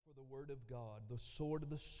Word of God, the sword of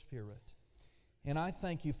the Spirit. And I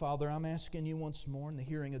thank you, Father. I'm asking you once more in the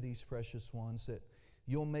hearing of these precious ones that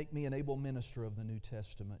you'll make me an able minister of the New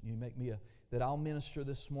Testament. You make me that I'll minister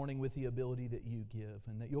this morning with the ability that you give,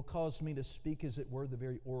 and that you'll cause me to speak as it were the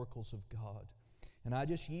very oracles of God. And I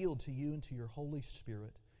just yield to you and to your Holy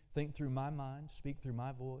Spirit. Think through my mind, speak through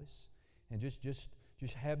my voice, and just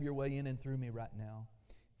have your way in and through me right now.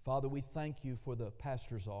 Father, we thank you for the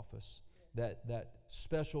pastor's office, that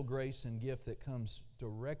special grace and gift that comes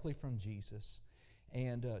directly from Jesus,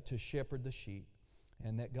 and to shepherd the sheep.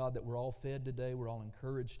 And that, God, that we're all fed today, we're all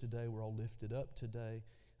encouraged today, we're all lifted up today,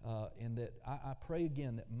 and that I pray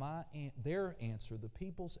again that their answer, the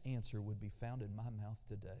people's answer, would be found in my mouth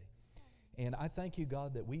today. And I thank you,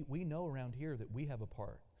 God, that we know around here that we have a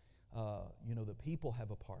part. The people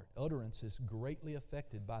have a part. Utterance is greatly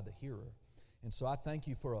affected by the hearer. And so I thank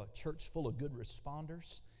you for a church full of good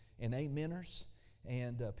responders and ameners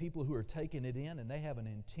and people who are taking it in, and they have an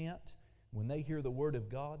intent. When they hear the Word of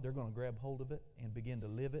God, they're going to grab hold of it and begin to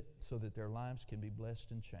live it so that their lives can be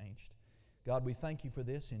blessed and changed. God, we thank you for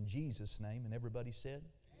this in Jesus' name. And everybody said?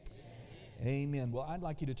 Amen. Amen. Well, I'd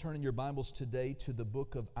like you to turn in your Bibles today to the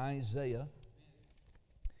book of Isaiah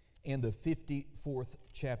and the 54th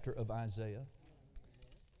chapter of Isaiah.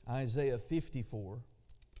 Isaiah 54.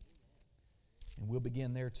 And we'll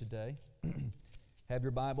begin there today. Have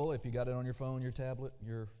your Bible, if you got it on your phone, your tablet,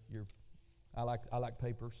 I like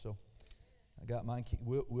paper, so I got mine.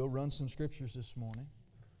 We'll run some scriptures this morning.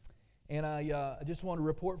 And I just want to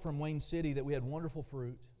report from Wayne City that we had wonderful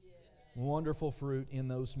fruit. Wonderful fruit in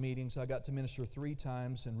those meetings. I got to minister 3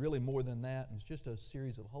 times, and really more than that. It was just a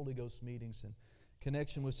series of Holy Ghost meetings and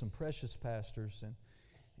connection with some precious pastors.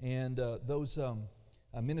 And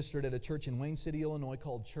I ministered at a church in Wayne City, Illinois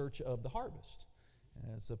called Church of the Harvest.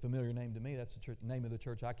 And it's a familiar name to me. That's the name of the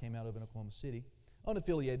church I came out of in Oklahoma City.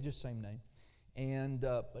 Unaffiliated, just same name. And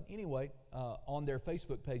but anyway, on their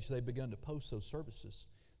Facebook page, they begun to post those services.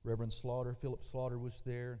 Reverend Slaughter, Philip Slaughter was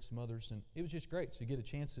there, and some others, and it was just great. So you get a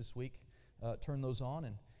chance this week, turn those on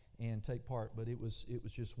and take part. But it was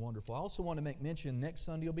just wonderful. I also want to make mention next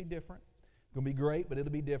Sunday will be different. It's going to be great, but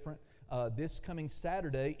it'll be different. This coming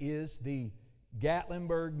Saturday is the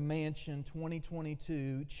Gatlinburg Mansion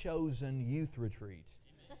 2022 Chosen Youth Retreat.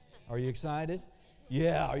 Are you excited?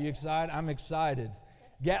 Yeah, are you excited? I'm excited.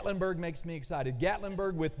 Gatlinburg makes me excited.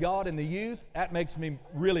 Gatlinburg with God and the youth, that makes me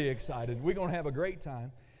really excited. We're going to have a great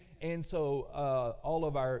time. And so all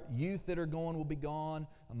of our youth that are going will be gone.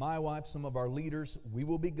 My wife, some of our leaders, we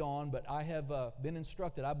will be gone. But I have been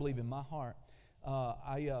instructed, I believe in my heart,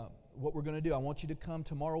 what we're going to do. I want you to come.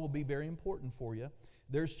 Tomorrow will be very important for you.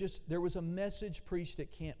 There was a message preached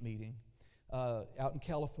at camp meeting out in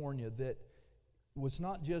California that was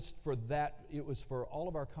not just for that, it was for all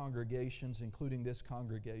of our congregations, including this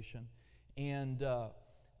congregation. And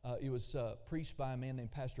it was preached by a man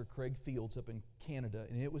named Pastor Craig Fields up in Canada.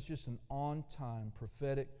 And it was just an on-time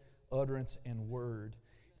prophetic utterance and word.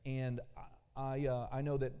 And I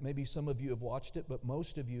know that maybe some of you have watched it, but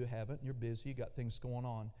most of you haven't. You're busy, you got things going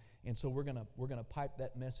on. And so we're gonna pipe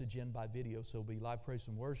that message in by video. So it'll be live praise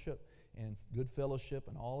and worship and good fellowship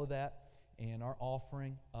and all of that, and our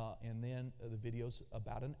offering, and then the video's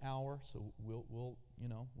about an hour. So we'll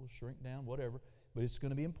shrink down, whatever. But it's going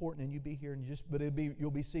to be important, and you be here, and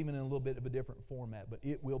you'll be seeing it in a little bit of a different format. But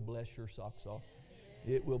it will bless your socks off.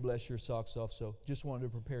 It will bless your socks off. So just wanted to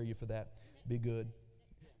prepare you for that. Be good.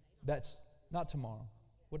 That's not tomorrow.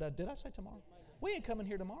 Did I say tomorrow? We ain't coming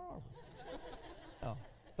here tomorrow. Oh.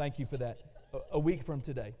 Thank you for that. A week from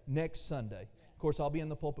today, next Sunday. Of course, I'll be in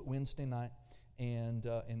the pulpit Wednesday night, and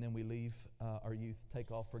then we leave. Our youth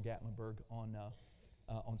take off for Gatlinburg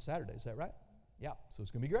on Saturday. Is that right? Yeah. So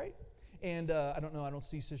it's going to be great. And I don't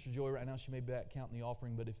see Sister Joy right now. She may be back counting the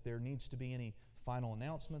offering. But if there needs to be any final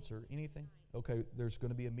announcements or anything, okay, there's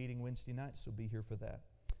going to be a meeting Wednesday night, so be here for that.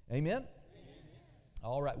 Amen. Amen.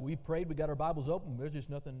 All right. We prayed. We got our Bibles open. There's just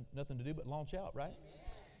nothing to do but launch out, right?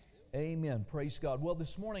 Amen. Praise God. Well,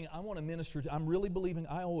 this morning I want to minister. I'm really believing.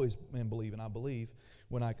 I always am believing. I believe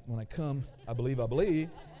when I come. I believe.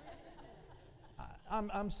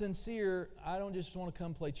 I'm sincere. I don't just want to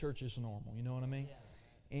come play church as normal. You know what I mean?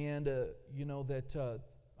 And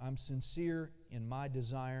I'm sincere in my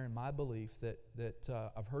desire and my belief that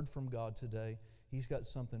I've heard from God today. He's got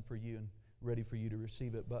something for you and ready for you to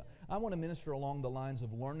receive it. But I want to minister along the lines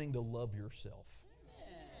of learning to love yourself.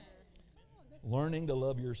 Learning to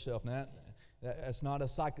love yourself. Now, this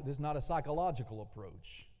is not a psychological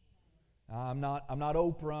approach. I'm not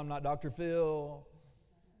Oprah. I'm not Dr. Phil.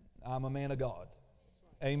 I'm a man of God.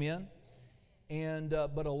 Amen. And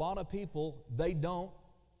but a lot of people, they don't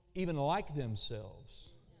even like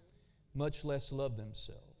themselves. much less love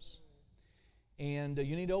themselves. And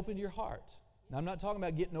you need to open your heart. Now, I'm not talking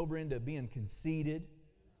about getting over into being conceited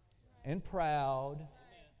and proud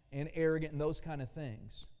and arrogant and those kind of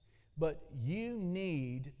things. But you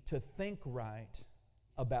need to think right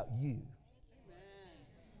about you.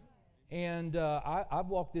 And I've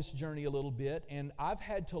walked this journey a little bit, and I've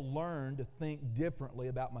had to learn to think differently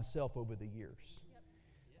about myself over the years.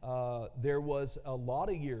 There was a lot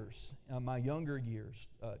of years, my younger years,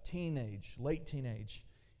 teenage, late teenage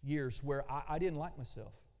years, where I didn't like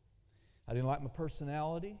myself. I didn't like my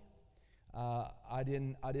personality. I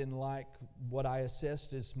didn't like what I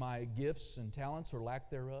assessed as my gifts and talents or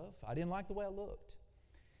lack thereof. I didn't like the way I looked.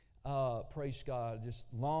 Praise God, just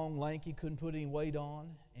long, lanky, couldn't put any weight on,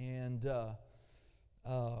 and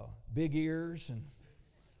big ears, and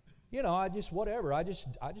I just whatever. I just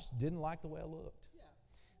didn't like the way I looked.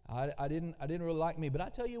 I didn't really like me. But I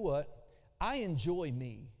tell you what, I enjoy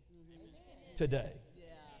me today.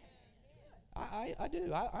 I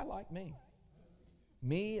do. I like me.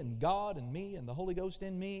 Me and God and me and the Holy Ghost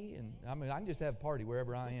in me, and I mean I can just have a party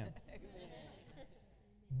wherever I am.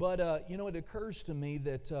 But it occurs to me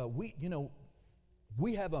that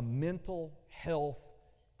we have a mental health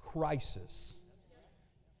crisis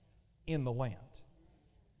in the land.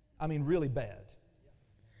 I mean, really bad.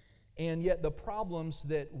 And yet the problems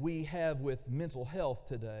that we have with mental health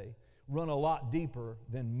today run a lot deeper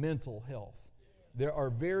than mental health. There are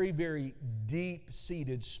very, very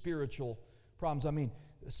deep-seated spiritual problems. I mean,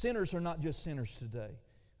 sinners are not just sinners today.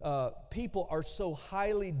 People are so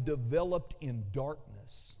highly developed in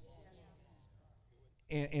darkness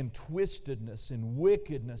and twistedness and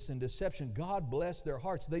wickedness and deception. God bless their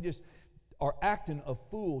hearts. They just are acting a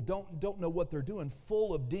fool, don't know what they're doing,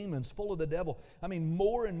 full of demons, full of the devil. I mean,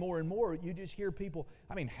 more and more and more, you just hear people,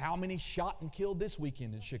 I mean, how many shot and killed this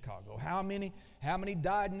weekend in Chicago? How many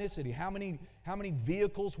died in this city? How many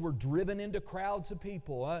vehicles were driven into crowds of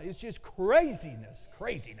people? It's just craziness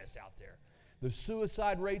out there. The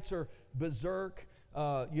suicide rates are berserk.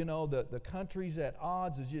 The country's at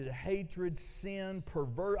odds. It's just hatred, sin,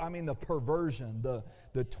 the perversion, the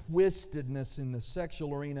twistedness in the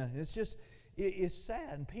sexual arena. It's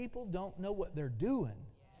sad, and people don't know what they're doing.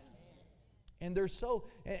 And they're so,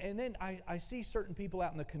 and then I see certain people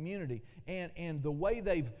out in the community, and the way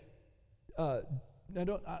they've,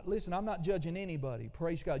 listen, I'm not judging anybody.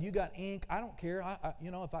 Praise God. You got ink, I don't care.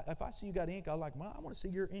 If I see you got ink, I'm like, well, I want to see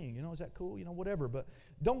your ink. Is that cool? Whatever. But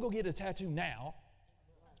don't go get a tattoo now.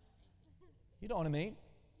 You know what I mean?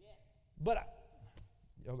 But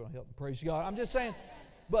y'all going to help me, praise God. I'm just saying,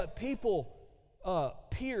 but people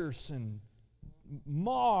pierce and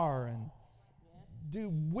mar and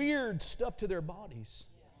do weird stuff to their bodies.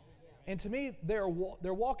 And to me, they're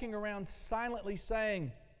walking around silently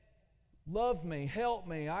saying, love me, help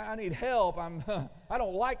me, I need help, I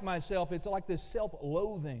don't like myself. It's like this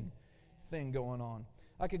self-loathing thing going on.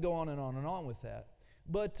 I could go on and on and on with that.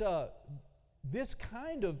 But these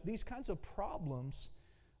kinds of problems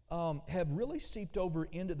have really seeped over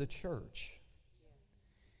into the church.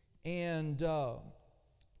 And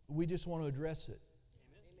we just want to address it.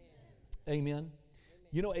 Amen.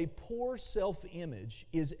 Amen. A poor self-image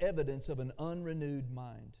is evidence of an unrenewed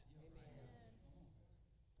mind.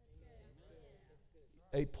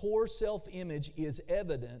 A poor self-image is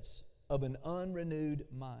evidence of an unrenewed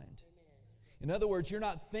mind. In other words, you're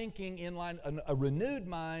not thinking in line. A renewed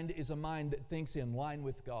mind is a mind that thinks in line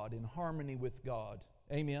with God, in harmony with God.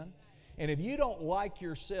 Amen? And if you don't like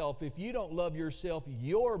yourself, if you don't love yourself,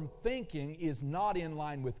 your thinking is not in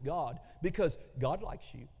line with God, because God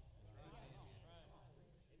likes you.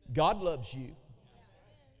 God loves you.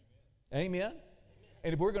 Amen?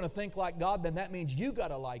 And if we're going to think like God, then that means you got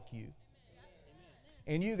to like you.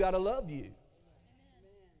 And you got to love you.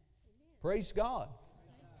 Praise God.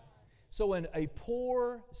 So a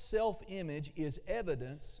poor self-image is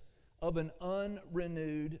evidence of an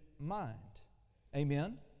unrenewed mind.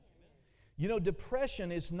 Amen?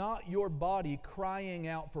 Depression is not your body crying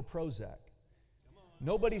out for Prozac.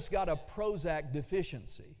 Nobody's got a Prozac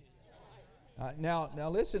deficiency. Now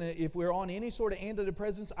listen, if we're on any sort of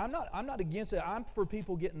antidepressants, I'm not against it. I'm for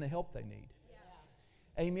people getting the help they need.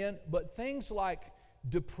 Amen? But things like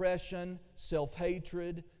depression,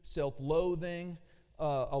 self-hatred, self-loathing,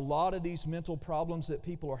 a lot of these mental problems that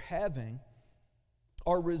people are having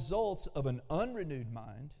are results of an unrenewed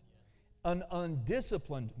mind, an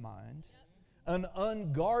undisciplined mind, an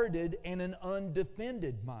unguarded and an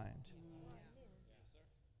undefended mind.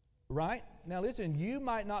 Right? Now listen, you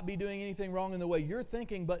might not be doing anything wrong in the way you're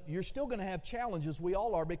thinking, but you're still going to have challenges. We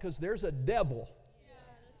all are, because there's a devil.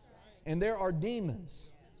 And there are demons.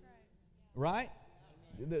 Right?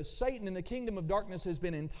 Satan in the kingdom of darkness has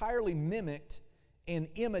been entirely mimicked and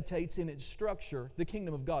imitates in its structure the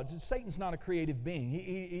kingdom of God. Satan's not a creative being.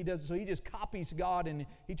 He just copies God, and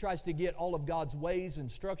he tries to get all of God's ways and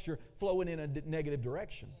structure flowing in a negative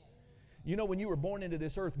direction. You know, when you were born into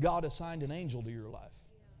this earth, God assigned an angel to your life.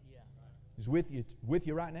 He's with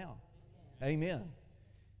you right now. Amen.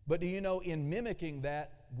 But do you know, in mimicking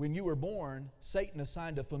that, when you were born, Satan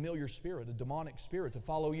assigned a familiar spirit, a demonic spirit, to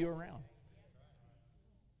follow you around.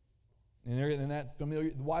 And that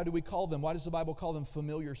familiar, why do we call them? Why does the Bible call them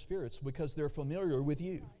familiar spirits? Because they're familiar with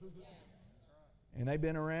you. And they've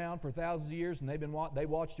been around for thousands of years, and they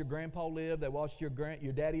watched your grandpa live, they watched your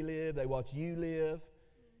daddy live, they watched you live,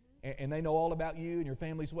 and they know all about you and your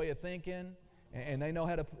family's way of thinking, and they know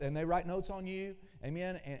how to, and they write notes on you,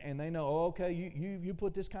 amen. And they know, oh, okay, you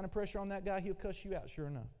put this kind of pressure on that guy, he'll cuss you out, sure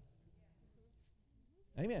enough.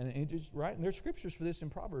 Amen. And just right, and there's scriptures for this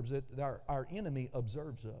in Proverbs that our enemy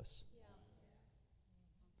observes us.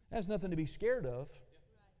 That's nothing to be scared of.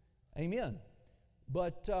 Amen.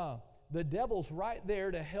 But the devil's right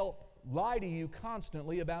there to help lie to you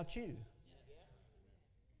constantly about you.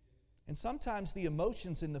 And sometimes the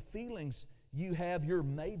emotions and the feelings you're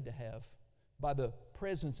made to have by the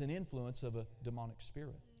presence and influence of a demonic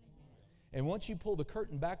spirit. And once you pull the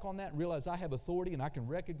curtain back on that and realize I have authority and I can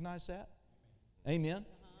recognize that, amen.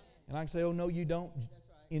 And I can say, oh no, you don't.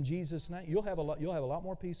 In Jesus' name, you'll have a lot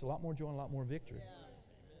more peace, a lot more joy, and a lot more victory.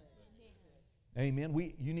 Amen.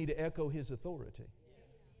 You need to echo His authority.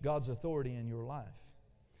 God's authority in your life.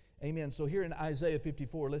 Amen. So here in Isaiah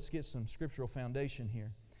 54, let's get some scriptural foundation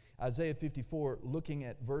here. Isaiah 54, looking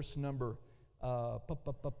at verse number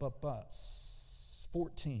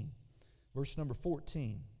 14. Verse number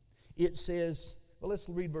 14. It says, well, let's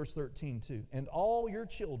read verse 13 too. And all your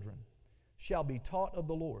children shall be taught of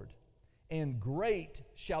the Lord, and great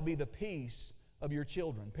shall be the peace of your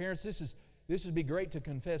children. Parents, this would be great to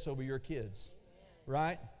confess over your kids.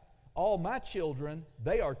 Right? All my children,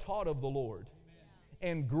 they are taught of the Lord.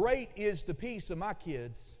 And great is the peace of my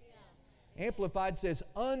kids. Amplified says,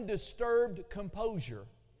 undisturbed composure.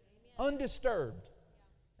 Undisturbed.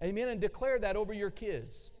 Amen. And declare that over your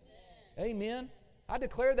kids. Amen. I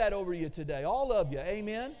declare that over you today. All of you.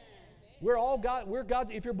 Amen. We're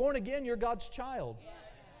God. If you're born again, you're God's child.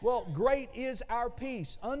 Well, great is our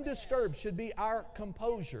peace. Undisturbed should be our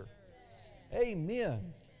composure.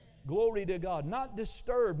 Amen. Glory to God. Not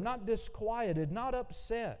disturbed, not disquieted, not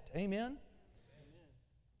upset. Amen?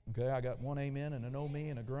 Okay, I got one amen and an oh me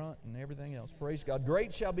and a grunt and everything else. Praise God.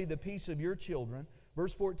 Great shall be the peace of your children.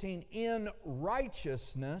 Verse 14, in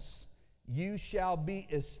righteousness you shall be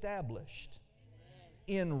established.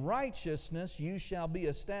 In righteousness you shall be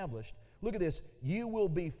established. Look at this. You will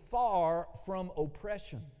be far from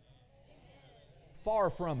oppression.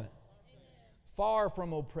 Far from it. Far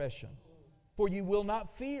from oppression. For you will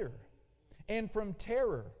not fear, and from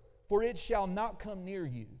terror, for it shall not come near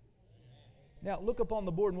you. Now, look up on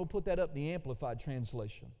the board, and we'll put that up in the Amplified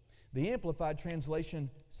Translation. The Amplified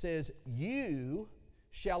Translation says, you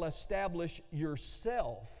shall establish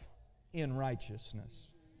yourself in righteousness.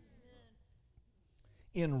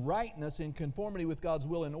 In rightness, in conformity with God's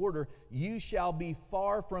will and order, you shall be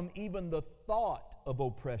far from even the thought of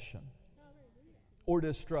oppression or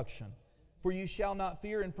destruction. For you shall not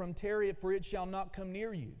fear, and from terror, for it shall not come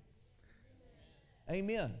near you.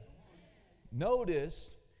 Amen. Notice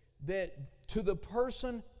that to the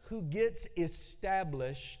person who gets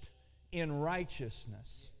established in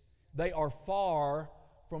righteousness, they are far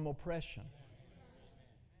from oppression.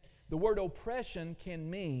 The word oppression can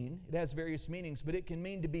mean, it has various meanings, but it can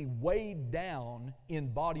mean to be weighed down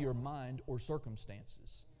in body or mind or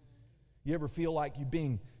circumstances. You ever feel like you're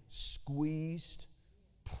being squeezed,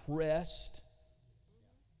 pressed?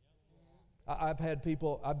 I've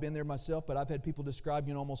been there myself, but I've had people describe,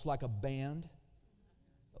 almost like a band,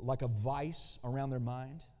 like a vice around their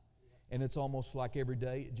mind. And it's almost like every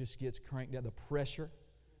day it just gets cranked down. The pressure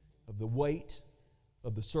of the weight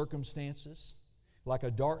of the circumstances, like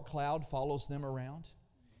a dark cloud follows them around,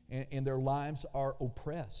 and their lives are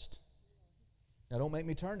oppressed. Now don't make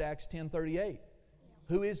me turn to Acts 10:38.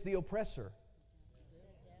 Who is the oppressor?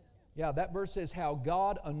 Yeah, that verse says how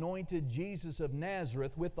God anointed Jesus of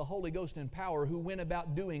Nazareth with the Holy Ghost and power, who went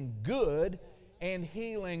about doing good and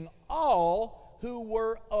healing all who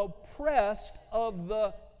were oppressed of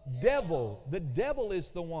the devil. The devil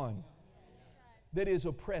is the one that is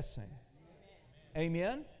oppressing.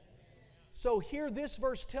 Amen? So here this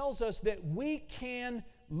verse tells us that we can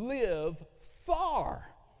live far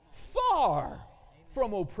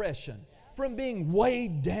from oppression, from being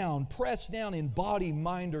weighed down, pressed down in body,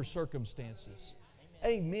 mind, or circumstances.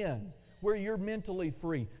 Amen. where you're mentally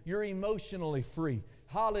free, you're emotionally free.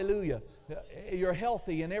 Hallelujah. You're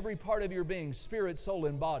healthy in every part of your being, spirit, soul,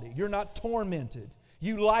 and body. You're not tormented.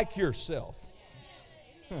 You like yourself.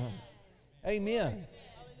 Amen.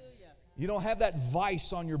 You don't have that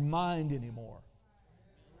vice on your mind anymore.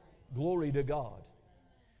 Glory to God.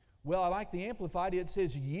 Well, I like the Amplified. It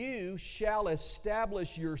says, you shall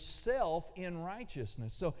establish yourself in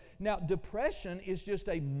righteousness. So now depression is just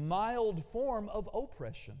a mild form of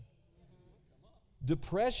oppression.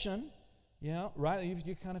 Depression, right?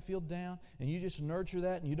 You kind of feel down and you just nurture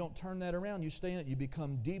that and you don't turn that around. You stay in it. You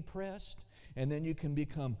become depressed, and then you can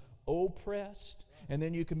become oppressed, and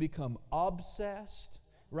then you can become obsessed,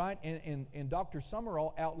 right? And Dr.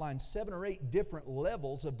 Summerall outlined 7 or 8 different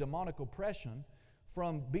levels of demonic oppression,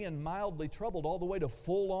 from being mildly troubled all the way to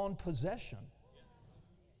full-on possession.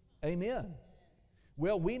 Amen.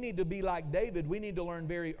 Well, we need to be like David. We need to learn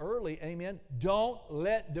very early, amen, don't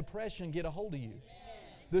let depression get a hold of you.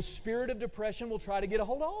 The spirit of depression will try to get a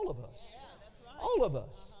hold of all of us. All of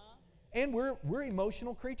us. And we're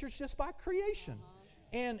emotional creatures just by creation.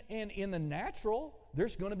 And in the natural,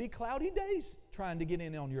 there's going to be cloudy days trying to get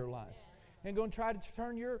in on your life. And going to try to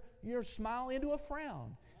turn your smile into a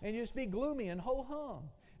frown. And just be gloomy and ho-hum.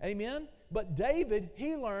 Amen? But David,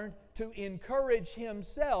 he learned to encourage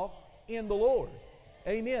himself in the Lord.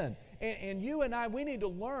 Amen. And you and I, we need to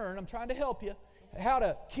learn, I'm trying to help you, how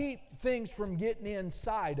to keep things from getting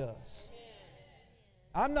inside us.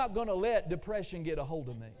 I'm not going to let depression get a hold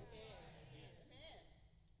of me.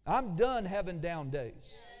 I'm done having down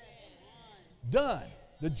days. Done.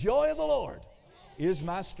 The joy of the Lord is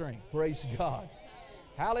my strength. Praise God.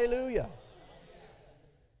 Hallelujah.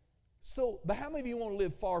 So, but how many of you want to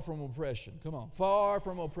live far from oppression? Come on, far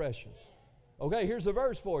from oppression. Okay, here's a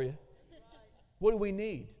verse for you. What do we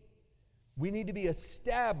need? We need to be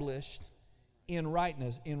established in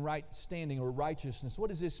rightness, in right standing or righteousness. What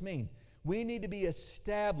does this mean? We need to be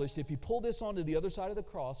established. If you pull this onto the other side of the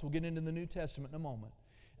cross, we'll get into the New Testament in a moment.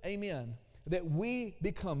 Amen. That we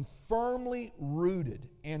become firmly rooted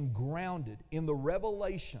and grounded in the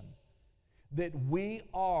revelation that we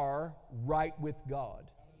are right with God.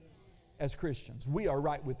 As Christians, we are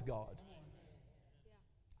right with God.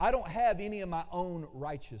 I don't have any of my own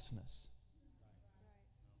righteousness.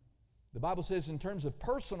 The Bible says in terms of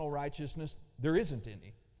personal righteousness, there isn't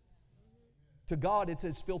any. To God, it's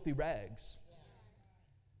as filthy rags.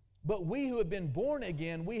 But we who have been born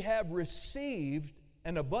again, we have received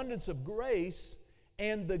an abundance of grace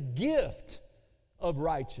and the gift of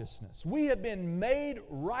righteousness. We have been made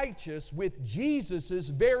righteous with Jesus'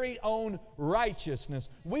 very own righteousness.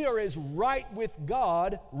 We are as right with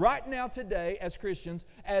God right now today as Christians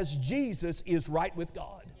as Jesus is right with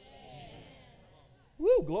God.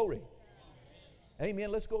 Woo, glory.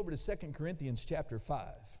 Amen. Let's go over to 2 Corinthians chapter 5.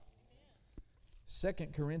 2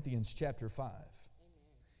 Corinthians chapter 5.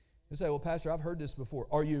 You say, well, Pastor, I've heard this before.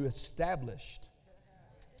 Are you established?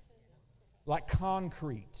 Like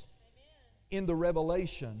concrete. In the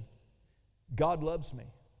revelation, God loves me.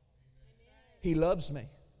 He loves me.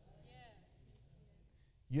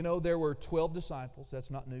 You know, there were 12 disciples.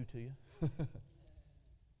 That's not new to you.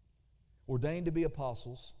 Ordained to be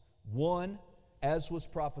apostles. One, as was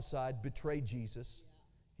prophesied, betrayed Jesus.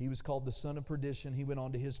 He was called the son of perdition. He went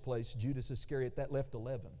on to his place. Judas Iscariot, that left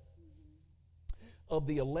 11. Of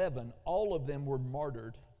the 11, all of them were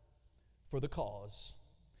martyred for the cause,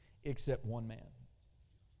 except one man.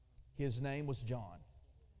 His name was John.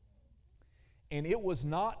 And it was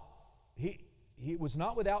not, he was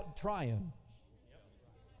not without trying.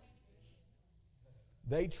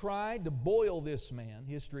 They tried to boil this man,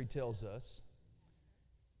 history tells us,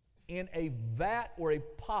 in a vat or a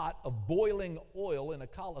pot of boiling oil in a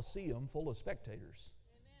coliseum full of spectators.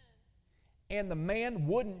 And the man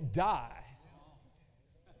wouldn't die.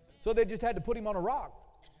 So they just had to put him on a rock.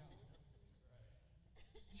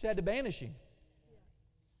 Just had to banish him.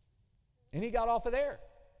 And he got off of there.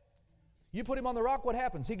 You put him on the rock, what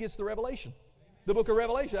happens? He gets the revelation. The book of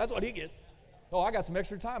Revelation, that's what he gets. Oh, I got some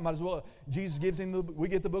extra time. Might as well. Jesus gives him we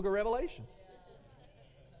get the book of Revelation.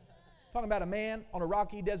 Talking about a man on a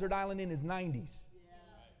rocky desert island in his 90s.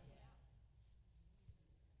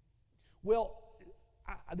 Well,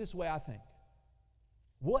 this is the way I think.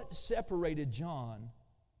 What separated John?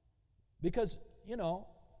 Because, you know,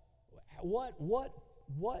 what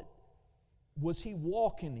was he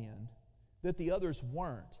walking in that the others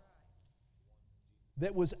weren't?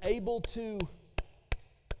 That was able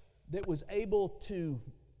to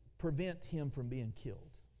prevent him from being killed.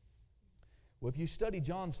 Well, if you study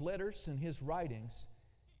John's letters and his writings,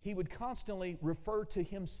 he would constantly refer to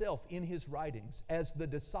himself in his writings as the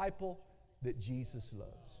disciple that Jesus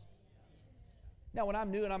loves. Now, when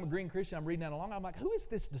I'm new and I'm a green Christian, I'm reading that along, I'm like, who is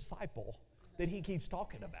this disciple that he keeps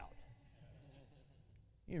talking about?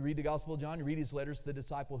 You read the Gospel of John, you read his letters to the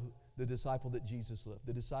disciple that Jesus loved,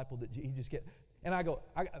 the disciple that he just kept. And I go,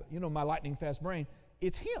 my lightning fast brain,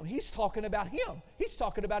 it's him. He's talking about him. He's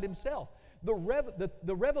talking about himself.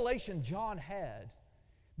 The revelation John had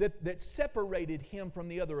that separated him from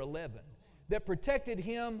the other 11, that protected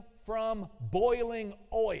him from boiling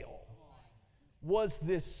oil, was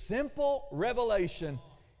this simple revelation.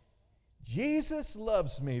 Jesus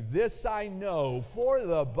loves me, this I know, for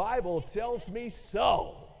the Bible tells me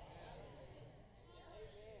so.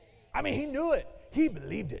 I mean, he knew it. He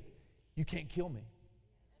believed it. You can't kill me.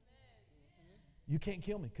 You can't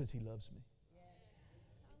kill me because he loves me.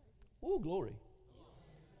 Oh, glory.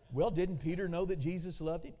 Well, didn't Peter know that Jesus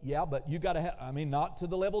loved him? Yeah, but you got to have, not to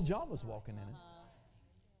the level John was walking in it.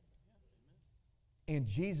 And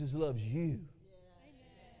Jesus loves you.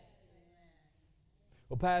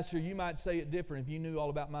 Well, Pastor, you might say it different if you knew all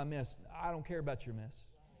about my mess. I don't care about your mess.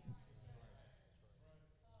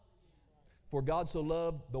 For God so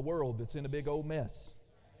loved the world that's in a big old mess,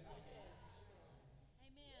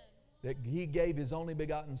 that He gave His only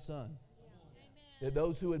begotten Son, that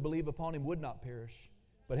those who would believe upon Him would not perish,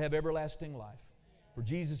 but have everlasting life. For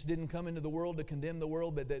Jesus didn't come into the world to condemn the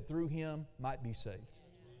world, but that through Him might be saved.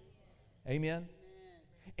 Amen?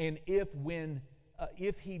 And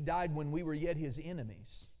if He died when we were yet His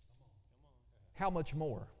enemies, how much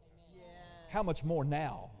more? How much more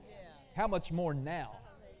now? How much more now?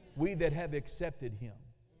 We that have accepted Him.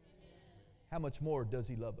 How much more does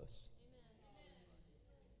He love us?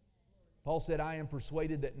 Paul said, I am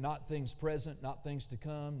persuaded that not things present, not things to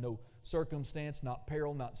come, no circumstance, not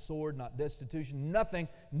peril, not sword, not destitution, nothing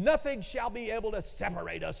shall be able to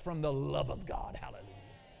separate us from the love of God. Hallelujah.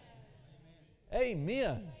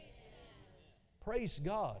 Amen. Praise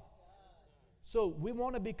God. So we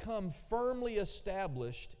want to become firmly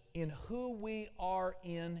established in who we are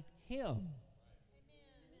in Him.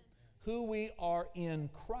 Who we are in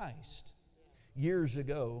Christ. Years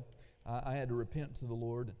ago, I had to repent to the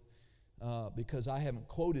Lord because I haven't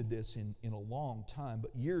quoted this in a long time.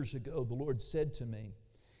 But years ago, the Lord said to me,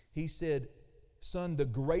 He said, son, the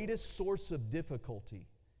greatest source of difficulty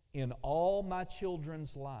in all my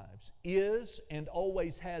children's lives is and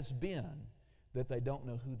always has been that they don't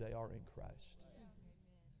know who they are in Christ.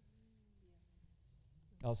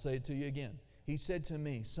 I'll say it to you again. He said to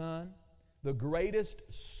me, son, the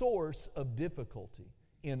greatest source of difficulty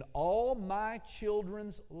in all my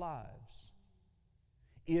children's lives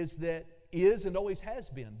is and always has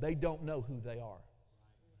been, they don't know who they are.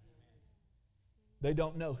 They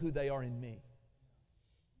don't know who they are in me.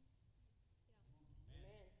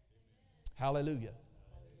 Hallelujah.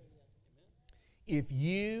 If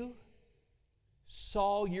you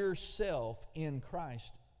saw yourself in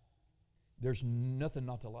Christ, there's nothing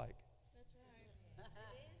not to like.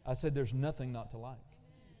 I said there's nothing not to like.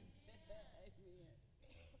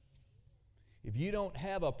 If you don't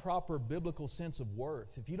have a proper biblical sense of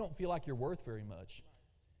worth, if you don't feel like you're worth very much,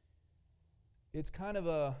 it's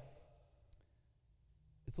a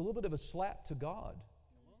little bit of a slap to God.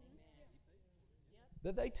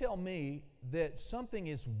 That they tell me that something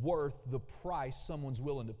is worth the price someone's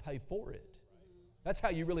willing to pay for it. That's how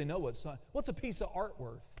you really know what's a piece of art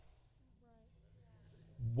worth.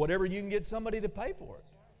 Whatever you can get somebody to pay for it.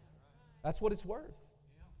 That's what it's worth.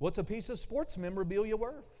 What's a piece of sports memorabilia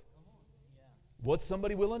worth? What's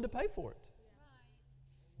somebody willing to pay for it?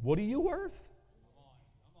 What are you worth?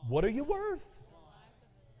 What are you worth?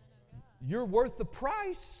 You're worth the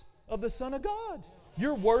price of the Son of God.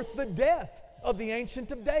 You're worth the death of the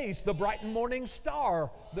Ancient of Days, the bright and morning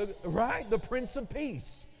star, the Prince of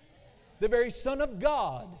Peace, the very Son of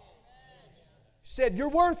God. Said, you're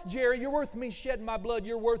worth, Jerry, you're worth me shedding my blood,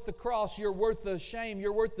 you're worth the cross, you're worth the shame,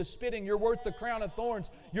 you're worth the spitting, you're worth the crown of thorns,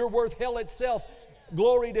 you're worth hell itself.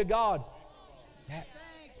 Glory to God.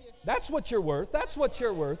 That's what you're worth. That's what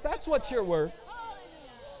you're worth. That's what you're worth.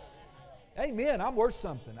 Amen. I'm worth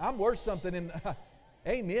something. I'm worth something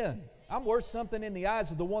amen. I'm worth something in the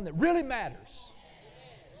eyes of the one that really matters.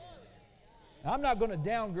 Now, I'm not going to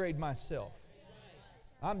downgrade myself.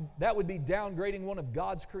 That would be downgrading one of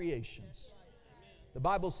God's creations. The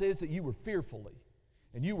Bible says that you were fearfully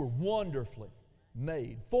and you were wonderfully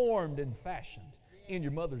made, formed and fashioned in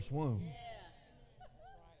your mother's womb.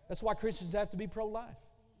 That's why Christians have to be pro-life.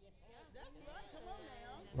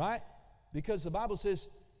 Right? Because the Bible says,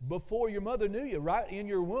 before your mother knew you, right in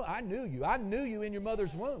your womb, I knew you. I knew you in your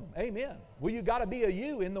mother's womb. Amen. Well, you got to be a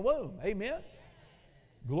you in the womb. Amen.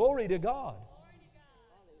 Glory to God.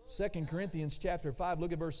 2 Corinthians chapter 5,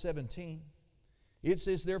 look at verse 17. It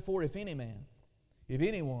says, therefore, if any man If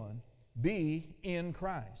anyone be in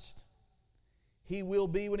Christ, he will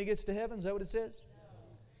be when he gets to heaven. Is that what it says?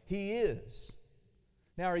 He is.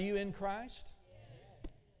 Now, are you in Christ?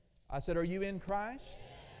 I said, are you in Christ?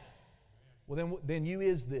 Well, then you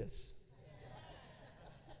is this.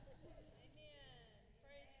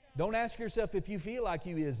 Don't ask yourself if you feel like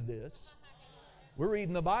you is this. We're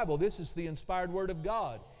reading the Bible. This is the inspired Word of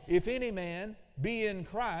God. If any man be in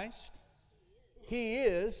Christ, he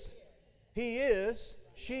is,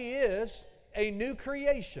 she is a new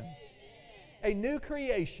creation. A new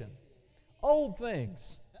creation. Old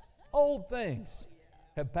things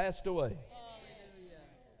have passed away.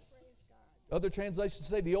 Other translations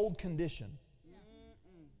say the old condition.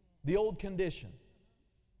 The old condition.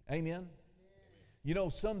 Amen. You know,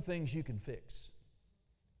 some things you can fix.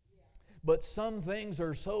 But some things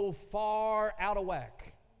are so far out of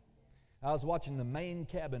whack. I was watching the Maine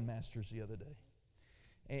Cabin Masters the other day.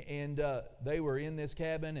 And they were in this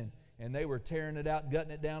cabin and they were tearing it out,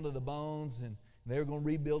 gutting it down to the bones, and they were going to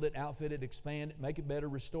rebuild it, outfit it, expand it, make it better,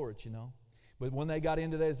 restore it, you know. But when they got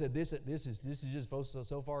into that, they said, this is just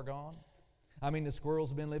so far gone. I mean, the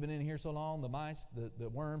squirrels have been living in here so long, the mice, the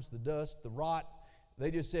worms, the dust, the rot. They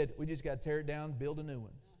just said, we just got to tear it down, build a new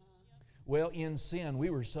one. Well, in sin, we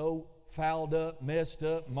were so fouled up, messed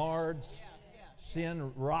up, marred,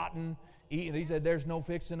 sin, rotten. He said, there's no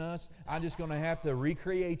fixing us. I'm just going to have to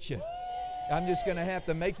recreate you. I'm just going to have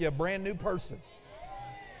to make you a brand new person.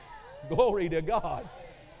 Glory to God.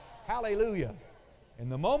 Hallelujah. And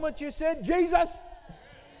the moment you said, Jesus,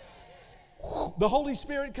 the Holy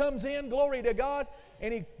Spirit comes in, glory to God,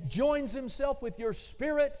 and He joins Himself with your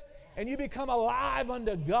spirit, and you become alive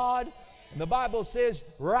unto God. And the Bible says,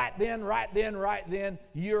 right then,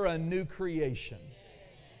 you're a new creation.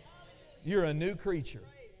 You're a new creature.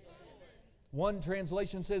 One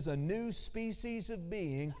translation says, a new species of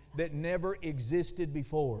being that never existed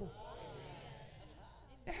before.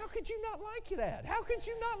 Now, how could you not like that? How could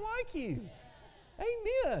you not like you?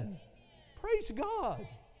 Amen. Praise God.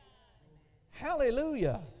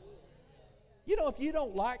 Hallelujah. You know, if you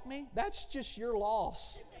don't like me, that's just your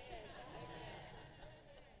loss.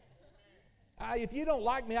 If you don't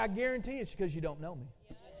like me, I guarantee it's because you don't know me.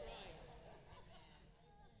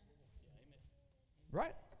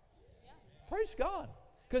 Right? Praise God.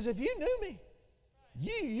 Because if you knew me,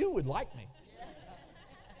 you would like me.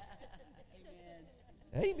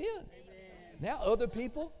 Amen. Now other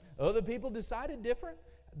people decided different.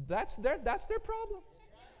 That's their problem.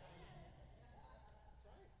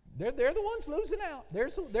 They're the ones losing out.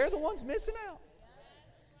 They're the ones missing out.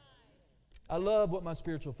 I love what my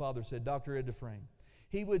spiritual father said, Dr. Ed Dufresne.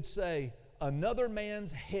 He would say, another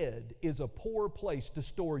man's head is a poor place to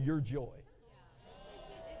store your joy.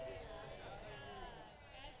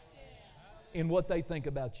 In what they think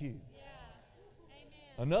about you.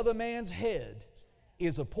 Another man's head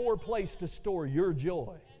is a poor place to store your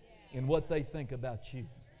joy in what they think about you.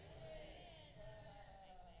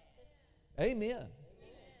 Amen.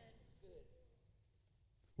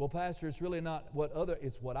 Well, Pastor, it's really not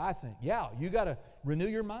it's what I think. Yeah, you got to renew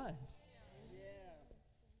your mind.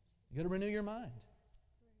 You got to renew your mind.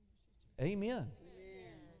 Amen.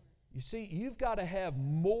 You see, you've got to have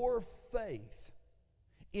more faith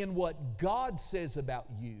in what God says about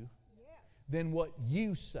you than what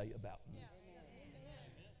you say about you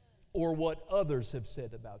or what others have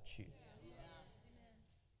said about you.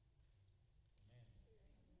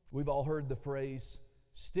 We've all heard the phrase,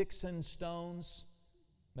 sticks and stones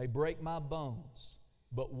may break my bones,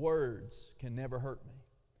 but words can never hurt me.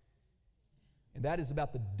 And that is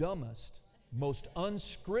about the dumbest, most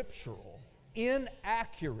unscriptural,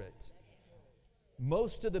 inaccurate.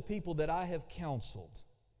 Most of the people that I have counseled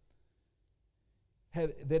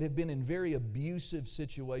that have been in very abusive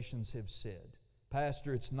situations have said,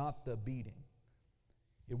 Pastor, it's not the beating.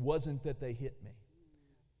 It wasn't that they hit me.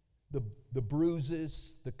 The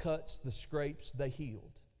bruises, the cuts, the scrapes, they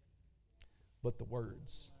healed. But the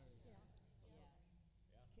words.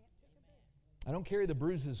 I don't carry the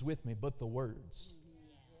bruises with me, but the words.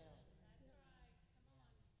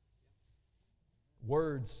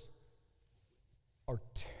 Words are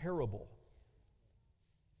terrible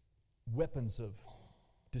weapons of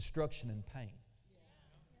destruction and pain.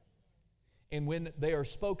 And when they are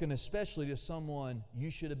spoken, especially to someone you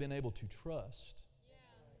should have been able to trust,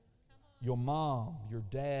 your mom, your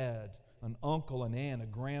dad, an uncle, an aunt, a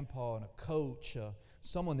grandpa, and a coach,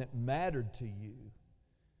 someone that mattered to you,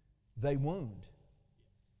 they wound.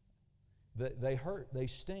 They hurt. They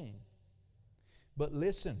sting. But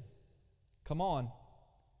listen, come on.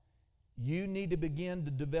 You need to begin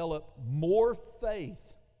to develop more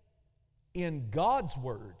faith in God's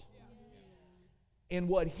Word in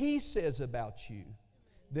what He says about you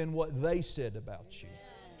than what they said about you.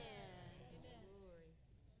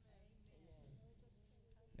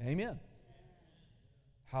 Amen.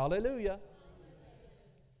 Hallelujah.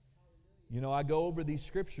 You know, I go over these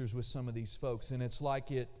scriptures with some of these folks, and it's like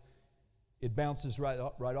it bounces right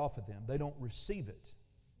off of them. They don't receive it.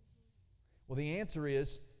 Well, the answer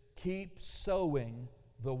is keep sowing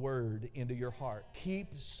the Word into your heart.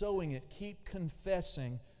 Keep sowing it. Keep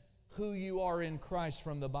confessing who you are in Christ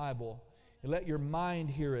from the Bible. Let your mind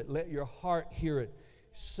hear it. Let your heart hear it.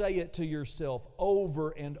 Say it to yourself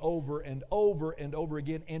over and over and over and over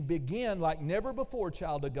again, and begin like never before,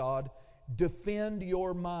 child of God, defend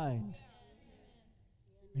your mind.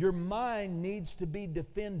 Your mind needs to be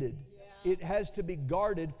defended. It has to be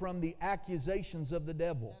guarded from the accusations of the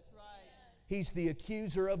devil. He's the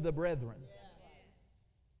accuser of the brethren.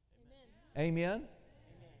 Amen?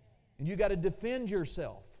 And you got to defend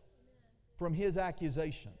yourself from his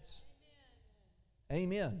accusations.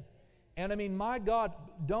 Amen. And I mean, my God,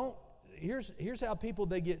 here's how people,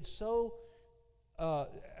 they get so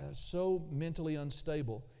mentally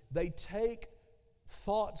unstable. They take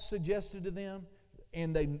thoughts suggested to them,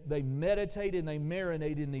 and they meditate and they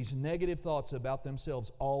marinate in these negative thoughts about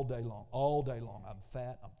themselves all day long. All day long. I'm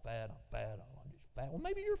fat, I'm fat, I'm fat, I'm just fat. Well,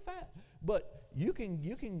 maybe you're fat, but you can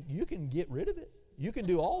get rid of it. You can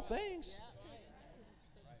do all things.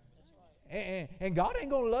 And God ain't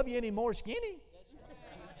going to love you any more skinny.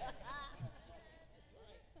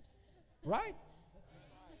 Right?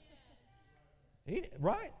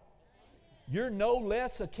 Right? You're no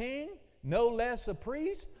less a king, no less a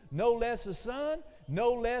priest, no less a son,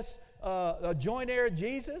 no less a joint heir of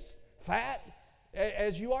Jesus, fat,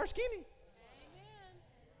 as you are skinny.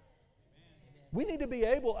 We need to be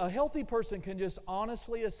able, a healthy person can just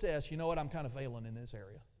honestly assess, you know what, I'm kind of failing in this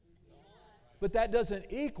area. But that doesn't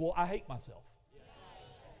equal, I hate myself.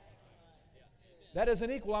 That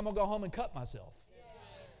doesn't equal, I'm going to go home and cut myself.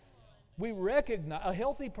 We recognize, a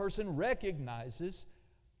healthy person recognizes,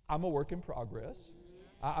 I'm a work in progress.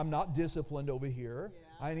 I'm not disciplined over here.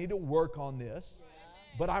 I need to work on this.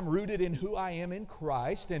 But I'm rooted in who I am in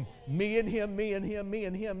Christ, and me and Him, me and Him, me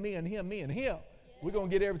and Him, me and Him, me and Him. We're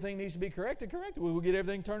going to get everything needs to be corrected. We'll get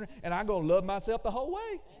everything turned, and I'm going to love myself the whole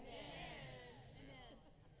way.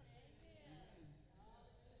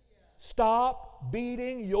 Stop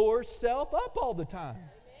beating yourself up all the time.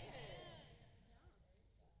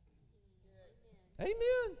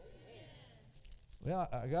 Amen. Well,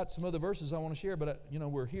 I got some other verses I want to share, but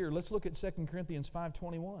we're here. Let's look at 2 Corinthians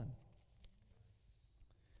 5:21.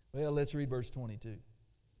 Well, let's read verse 22.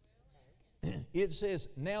 It says,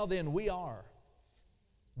 "Now then we are."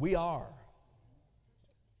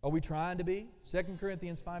 Are we trying to be? 2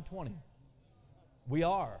 Corinthians 5:20. We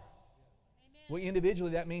are. Well,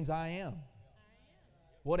 individually that means I am.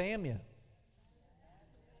 What am you?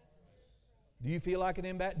 Do you feel like an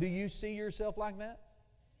ambassador? Do you see yourself like that?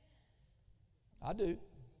 I do.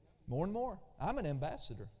 More and more. I'm an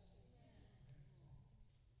ambassador.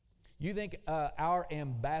 You think our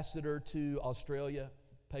ambassador to Australia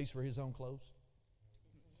pays for his own clothes?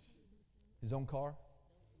 His own car?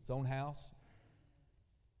 His own house?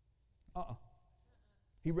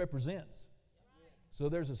 He represents. So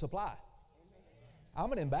there's a supply.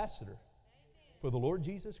 I'm an ambassador for the Lord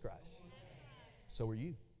Jesus Christ. So are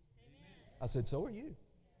you. I said, so are you.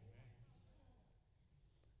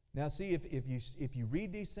 Now see, if you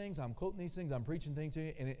read these things, I'm quoting these things, I'm preaching things to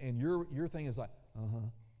you, and your thing is like,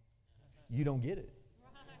 you don't get it.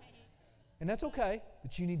 And that's okay,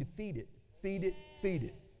 but you need to feed it. Feed it, feed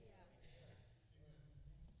it.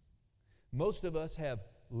 Most of us have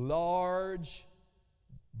large,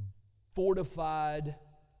 fortified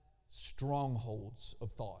strongholds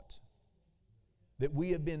of thought that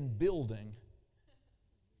we have been building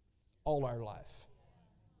all our life.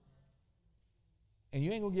 And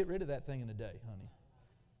you ain't going to get rid of that thing in a day, honey.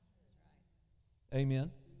 Amen?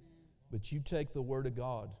 But you take the Word of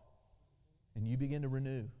God and you begin to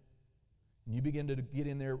renew. And you begin to get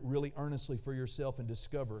in there really earnestly for yourself and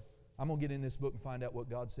discover, I'm going to get in this book and find out what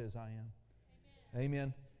God says I am.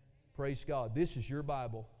 Amen? Praise God. This is your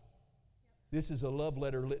Bible. This is a love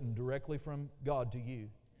letter written directly from God to you.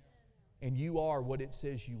 And you are what it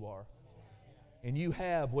says you are. And you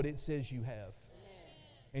have what it says you have.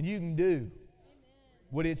 And you can do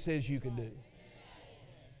what it says you can do.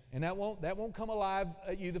 And that won't come alive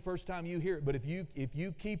at you the first time you hear it. But if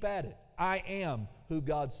you keep at it, I am who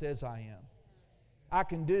God says I am. I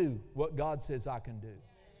can do what God says I can do.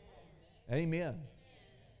 Amen.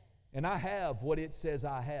 And I have what it says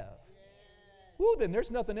I have. Woo, then there's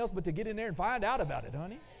nothing else but to get in there and find out about it,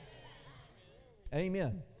 honey.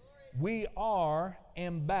 Amen. We are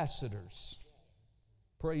ambassadors.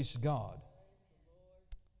 Praise God.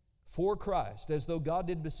 For Christ, as though God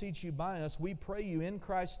did beseech you by us, we pray you in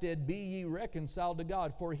Christ's stead, be ye reconciled to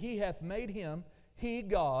God. For He hath made Him, He,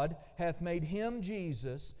 God, hath made Him,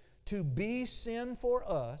 Jesus, to be sin for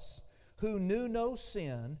us, who knew no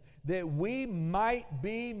sin, that we might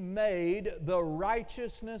be made the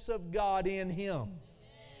righteousness of God in Him.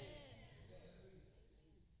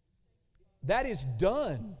 That is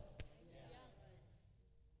done.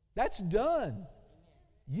 That's done.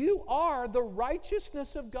 You are the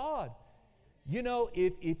righteousness of God. You know,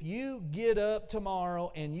 if you get up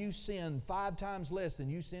tomorrow and you sin 5 times less than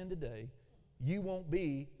you sinned today, you won't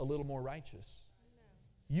be a little more righteous.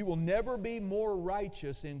 You will never be more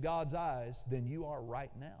righteous in God's eyes than you are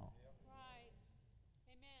right now. Right.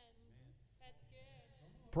 Amen. That's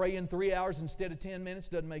good. Praying 3 hours instead of 10 minutes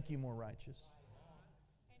doesn't make you more righteous. Amen.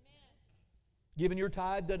 Giving your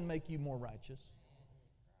tithe doesn't make you more righteous.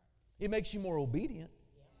 It makes you more obedient.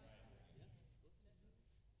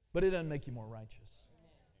 But it doesn't make you more righteous.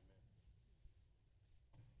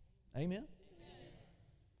 Amen?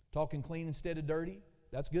 Talking clean instead of dirty,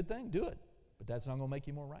 that's a good thing. Do it. But that's not going to make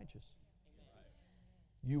you more righteous.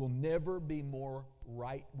 You will never be more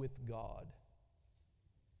right with God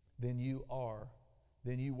than you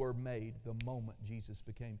were made the moment Jesus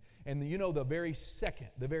became. And you know, the very second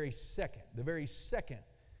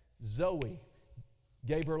Zoe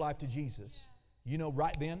gave her life to Jesus, you know,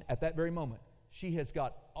 right then, at that very moment, she has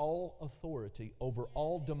got all authority over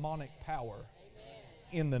all demonic power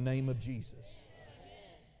in the name of Jesus.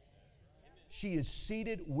 She is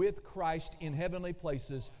seated with Christ in heavenly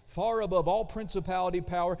places, far above all principality,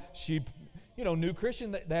 power. New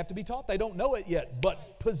Christian, they have to be taught. They don't know it yet.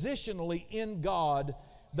 But positionally in God,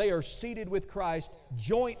 they are seated with Christ,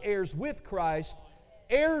 joint heirs with Christ,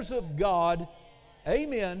 heirs of God.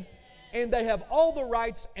 Amen. And they have all the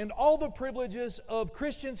rights and all the privileges of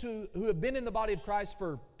Christians who have been in the body of Christ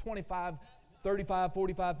for 25, 35,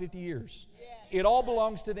 45, 50 years. It all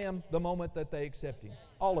belongs to them the moment that they accept Him.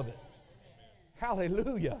 All of it.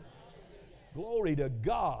 Hallelujah. Glory to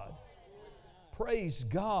God. Praise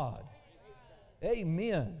God.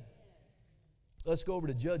 Amen. Let's go over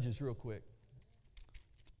to Judges real quick.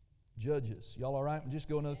 Judges. Y'all all right? We'll just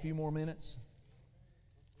go another few more minutes.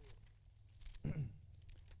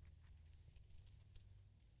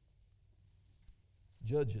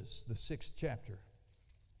 Judges, the 6th chapter.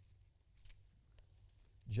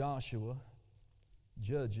 Joshua,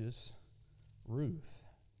 Judges, Ruth.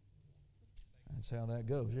 That's how that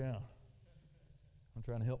goes, yeah. I'm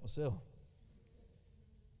trying to help myself.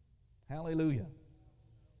 Hallelujah.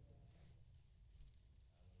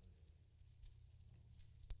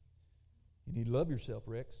 You need to love yourself,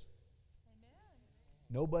 Rex.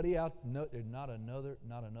 Nobody out, there's not another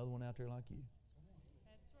one out there like you.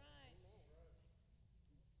 That's right.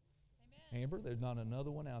 Amen. Amber, there's not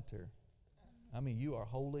another one out there. I mean, you are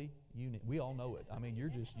wholly unique. We all know it. I mean, you're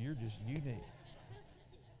just unique.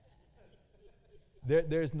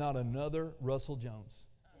 There's not another Russell Jones.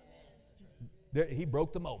 He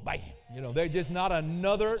broke the mold. Bam. You know, there's just not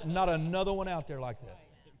another one out there like that.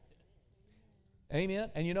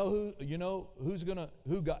 Amen. And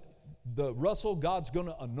who got the Russell God's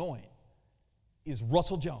gonna anoint is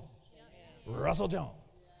Russell Jones. Russell Jones.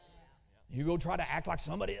 You go try to act like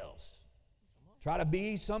somebody else. Try to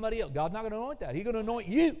be somebody else. God's not going to anoint that. He's going to anoint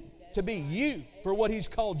you to be you for what He's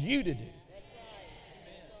called you to do.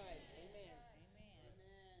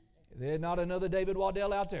 There's not another David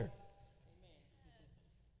Waddell out there.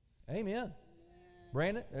 Amen.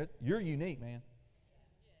 Brandon, you're unique, man.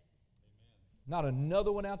 Not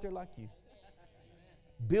another one out there like you.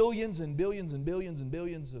 Billions and billions and billions and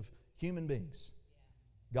billions of human beings.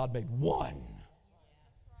 God made one.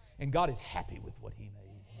 And God is happy with what He made.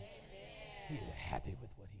 He is happy with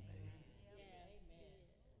what He made.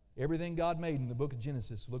 Everything God made in the book of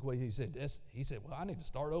Genesis, look what He said. He said, well, I need to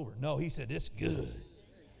start over. No, He said, it's good.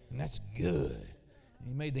 And that's good. And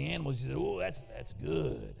He made the animals. He said, oh, that's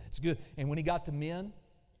good. That's good. And when He got to men,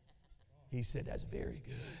 He said, that's very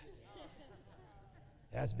good.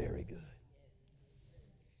 That's very good.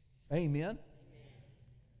 Amen.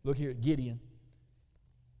 Look here at Gideon.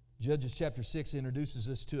 Judges chapter 6 introduces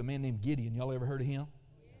us to a man named Gideon. Y'all ever heard of him?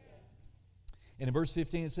 And in verse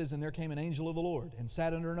 15 it says, and there came an angel of the Lord and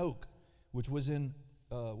sat under an oak, which was in,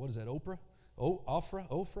 Ophrah,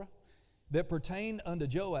 that pertained unto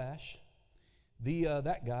Joash,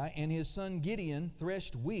 that guy, and his son Gideon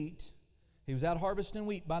threshed wheat. He was out harvesting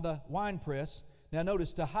wheat by the winepress. Now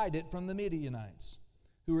notice, to hide it from the Midianites,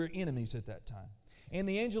 who were enemies at that time. And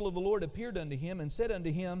the angel of the Lord appeared unto him and said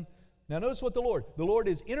unto him, Now notice what the Lord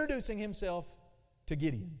is introducing Himself to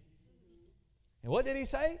Gideon. And what did He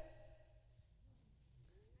say?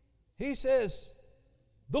 He says,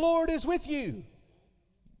 the Lord is with you,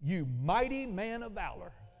 you mighty man of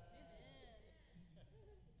valor.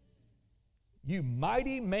 You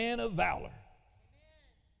mighty man of valor.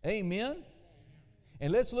 Amen.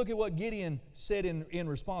 And let's look at what Gideon said in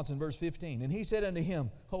response in verse 15. And he said unto him,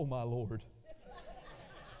 oh my Lord.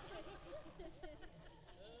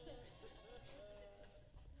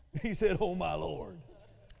 He said, oh my Lord.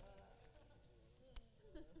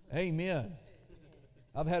 Amen.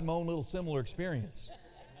 I've had my own little similar experience.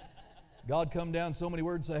 God come down so many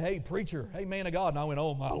words and say, hey preacher, hey man of God. And I went,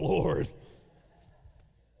 oh my Lord.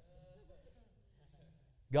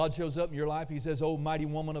 God shows up in your life, He says, oh mighty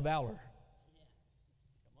woman of valor.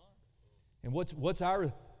 And what's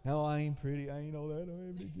our, no, I ain't pretty, I ain't all that, I don't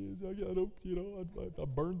have any kids, I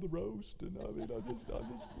burned the roast, and I just,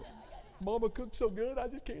 Mama cooks so good, I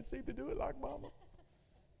just can't seem to do it like Mama.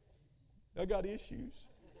 I got issues.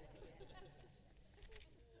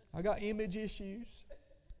 I got image issues.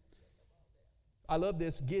 I love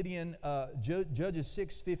this. Gideon, Judges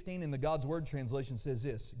 6:15 in the God's Word translation says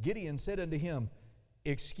this. Gideon said unto him,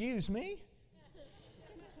 excuse me?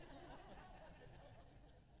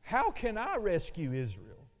 How can I rescue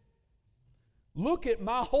Israel? Look at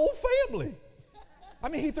my whole family. I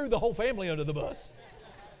mean, he threw the whole family under the bus.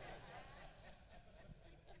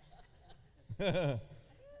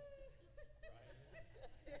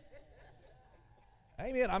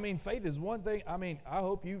 Amen. I mean, faith is one thing. I mean, I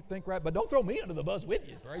hope you think right, but don't throw me under the bus with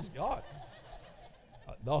you. Praise God.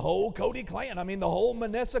 The whole Cody clan, I mean, the whole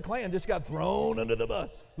Manasseh clan just got thrown under the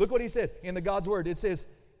bus. Look what he said in the God's Word. It says,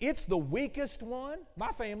 it's the weakest one. My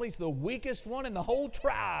family's the weakest one in the whole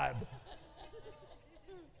tribe.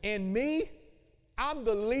 And me, I'm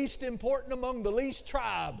the least important among the least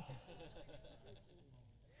tribe.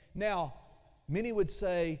 Now, many would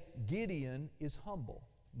say Gideon is humble.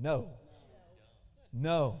 No.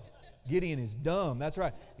 Gideon is dumb. That's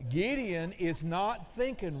right. Gideon is not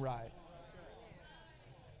thinking right.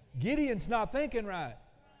 Gideon's not thinking right.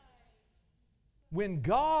 When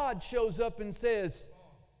God shows up and says,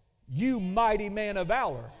 you mighty man of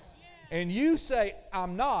valor, and you say,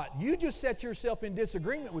 I'm not, you just set yourself in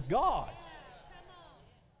disagreement with God.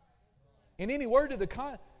 And any word to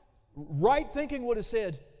the right thinking would have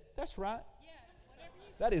said, that's right.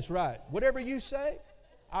 That is right. Whatever you say,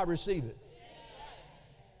 I receive it.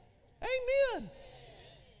 Amen.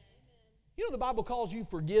 You know the Bible calls you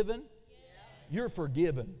forgiven. You're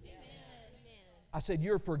forgiven. I said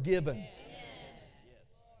you're forgiven.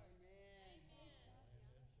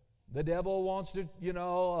 The devil wants to, yap,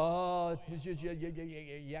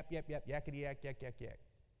 yakety, yak.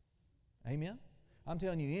 Amen? I'm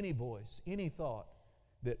telling you, any voice, any thought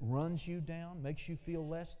that runs you down, makes you feel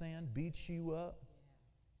less than, beats you up,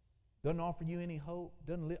 doesn't offer you any hope,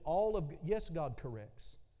 yes, God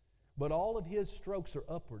corrects, but all of His strokes are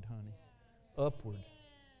upward, honey. Upward.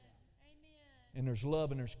 And there's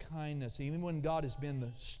love and there's kindness. Even when God has been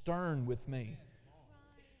stern with me,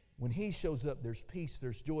 when He shows up, there's peace,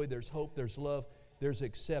 there's joy, there's hope, there's love, there's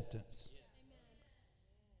acceptance.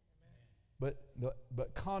 But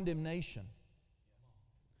condemnation.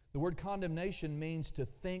 The word condemnation means to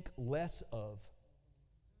think less of.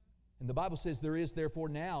 And the Bible says there is therefore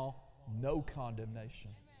now no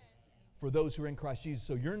condemnation for those who are in Christ Jesus.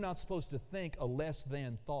 So you're not supposed to think a less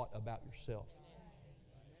than thought about yourself.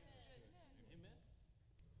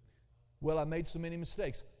 Well, I made so many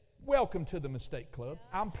mistakes. Welcome to the mistake club.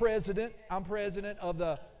 I'm president of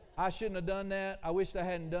the I shouldn't have done that. I wished I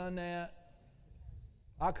hadn't done that.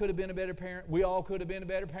 I could have been a better parent. We all could have been a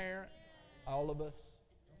better parent. All of us.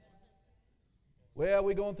 Well,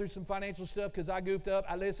 we're going through some financial stuff because I goofed up.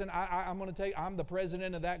 I'm going to tell you, I'm the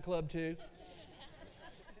president of that club too.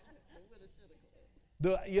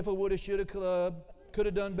 The if I woulda, shoulda club, could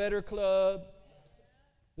have done better club.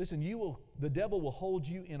 Listen, the devil will hold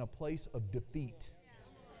you in a place of defeat,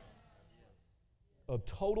 of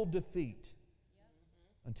total defeat,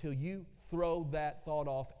 until you throw that thought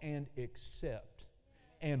off and accept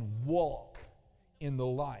and walk in the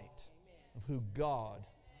light of who God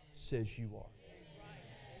says you are.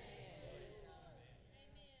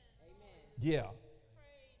 Yeah.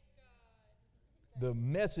 The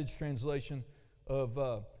Message translation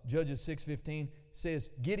of Judges 6:15 says,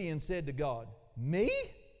 Gideon said to God, me?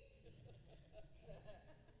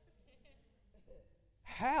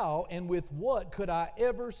 How and with what could I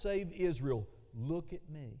ever save Israel? Look at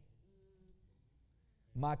me.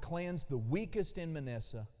 My clan's the weakest in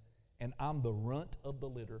Manasseh, and I'm the runt of the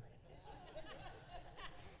litter.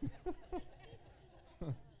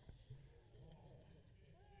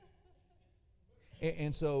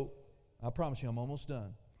 And so, I promise you, I'm almost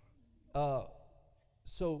done.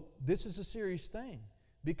 So this is a serious thing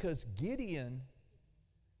because Gideon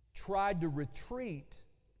tried to retreat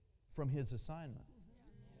from his assignment.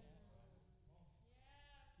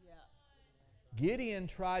 Gideon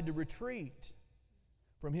tried to retreat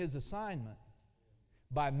from his assignment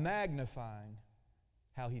by magnifying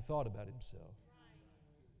how he thought about himself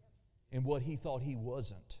and what he thought he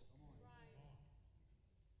wasn't.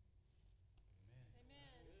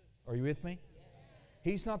 Are you with me?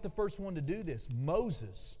 He's not the first one to do this.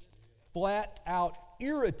 Moses flat out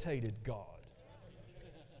irritated God,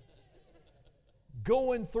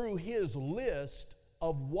 going through his list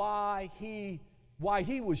of why he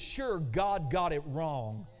was sure God got it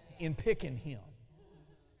wrong in picking him.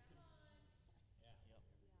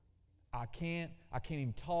 I can't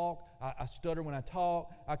even talk. I stutter when I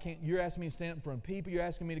talk. I can't. You're asking me to stand up in front of people. You're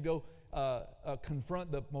asking me to go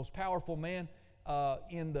confront the most powerful man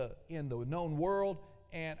in the known world,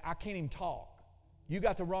 and I can't even talk. You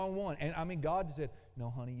got the wrong one. And I mean, God said, "No,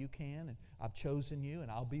 honey, you can, and I've chosen you,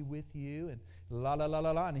 and I'll be with you," and la la la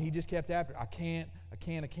la la. And he just kept after. I can't.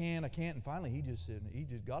 And finally, he just said,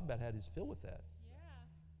 God about had his fill with that.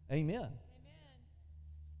 Yeah. Amen.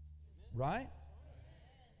 Right?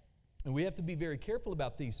 And we have to be very careful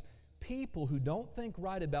about these people who don't think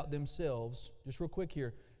right about themselves. Just real quick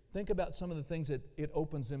here, think about some of the things that it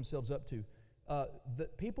opens themselves up to. The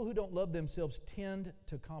people who don't love themselves tend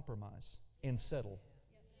to compromise and settle.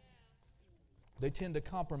 They tend to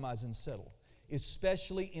compromise and settle,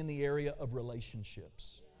 especially in the area of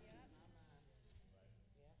relationships.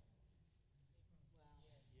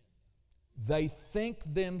 They think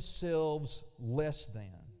themselves less than.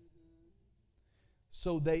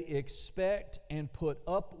 So they expect and put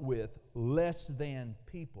up with less than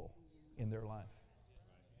people in their life.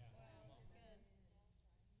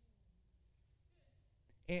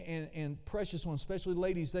 And precious ones, especially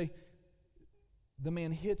ladies, the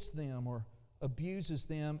man hits them or abuses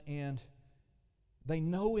them, and they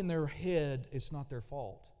know in their head it's not their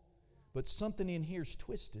fault. But something in here is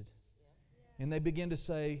twisted. And they begin to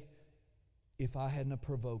say, if I hadn't have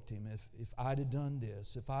provoked him, if I'd have done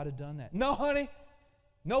this, if I'd have done that. No, honey.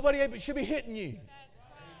 Nobody should be hitting you.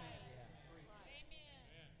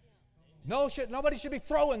 No, nobody should be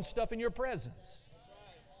throwing stuff in your presence.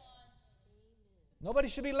 Nobody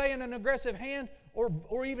should be laying an aggressive hand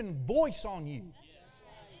or even voice on you.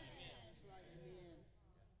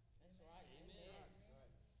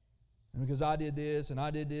 And because I did this and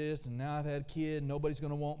now I've had a kid and nobody's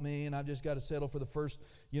going to want me and I've just got to settle for the first,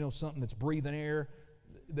 something that's breathing air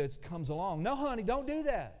that comes along. No, honey, don't do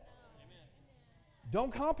that.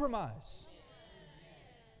 Don't compromise.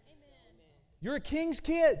 You're a king's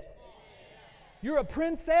kid. You're a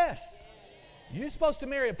princess. You're supposed to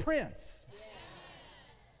marry a prince.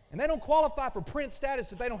 And they don't qualify for prince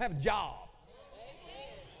status if they don't have a job.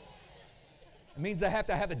 It means they have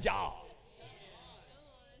to have a job.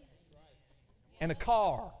 And a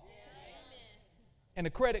car. And a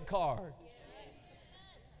credit card.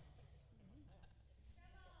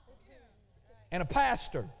 And a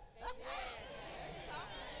pastor.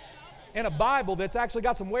 And a Bible that's actually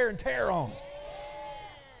got some wear and tear on it.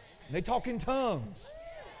 And they talk in tongues.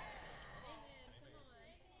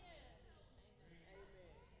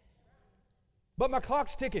 But my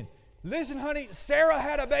clock's ticking. Listen, honey, Sarah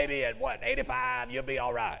had a baby at 85? You'll be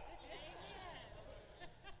all right.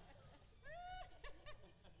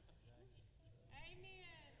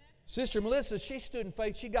 Sister Melissa, she stood in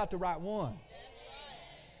faith. She got the right one.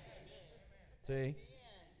 See?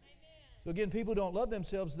 So again, people don't love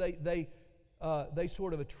themselves. They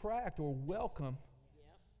sort of attract or welcome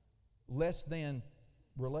less than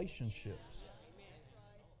relationships.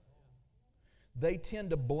 They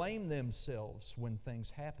tend to blame themselves when things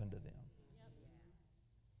happen to them.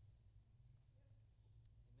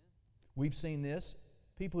 We've seen this.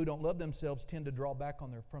 People who don't love themselves tend to draw back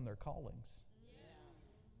from their callings.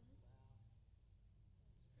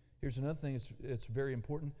 Here's another thing it's very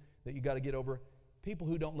important that you got to get over. People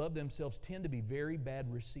who don't love themselves tend to be very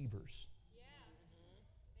bad receivers. Yeah.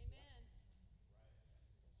 Amen.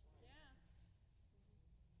 Yeah.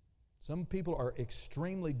 Some people are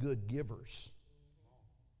extremely good givers,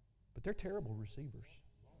 but they're terrible receivers.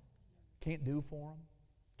 Can't do for them.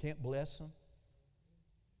 Can't bless them.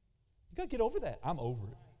 You got to get over that. I'm over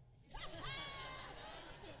it.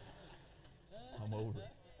 I'm over it.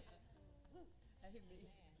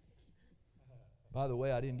 By the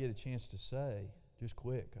way, I didn't get a chance to say, just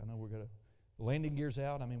quick, I know we're going to, landing gear's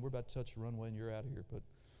out. I mean, we're about to touch the runway and you're out of here. But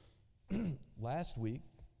last week,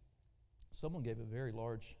 someone gave a very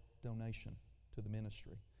large donation to the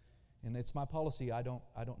ministry. And it's my policy, I don't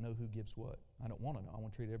know who gives what. I don't want to know. I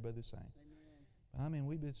want to treat everybody the same. But I mean,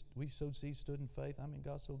 we sowed seeds, stood in faith. I mean,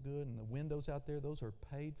 God's so good. And the windows out there, those are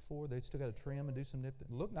paid for. They still got to trim and do some nip.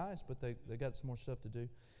 Look nice, but they got some more stuff to do.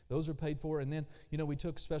 Those are paid for. And then, we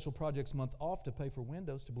took Special Projects Month off to pay for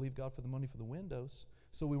windows, to believe God for the money for the windows.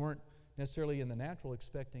 So we weren't necessarily in the natural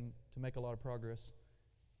expecting to make a lot of progress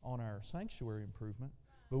on our sanctuary improvement.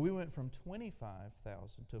 But we went from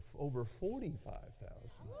 $25,000 to over $45,000.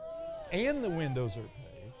 And the windows are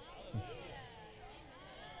paid.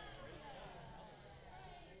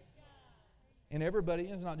 And everybody,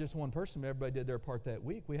 it's not just one person, but everybody did their part that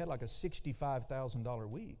week. We had like a $65,000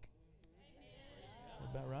 week.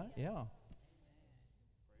 About right? Yeah.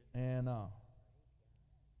 And,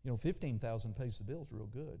 15,000 pays the bills real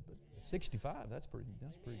good, but 65, that's pretty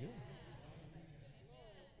good.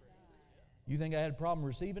 You think I had a problem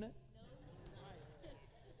receiving it?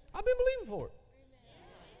 I've been believing for it.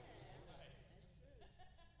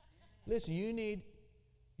 Listen,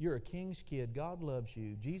 you're a king's kid. God loves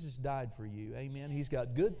you. Jesus died for you. Amen. He's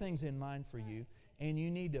got good things in mind for you, and you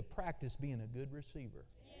need to practice being a good receiver.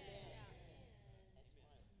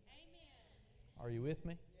 Are you with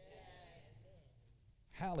me?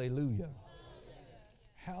 Hallelujah.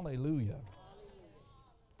 Hallelujah.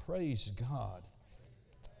 Praise God.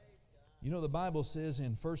 The Bible says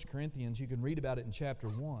in 1 Corinthians, you can read about it in chapter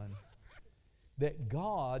 1, that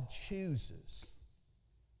God chooses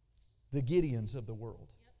the Gideons of the world,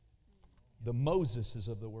 the Moseses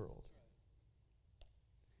of the world.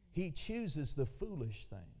 He chooses the foolish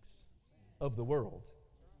things of the world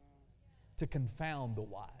to confound the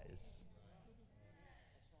wise.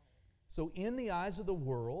 So in the eyes of the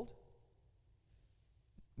world,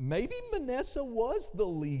 maybe Manasseh was the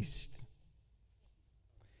least.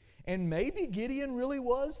 And maybe Gideon really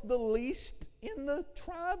was the least in the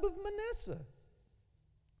tribe of Manasseh.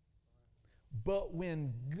 But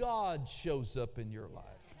when God shows up in your life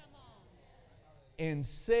and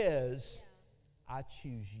says, I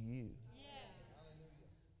choose you,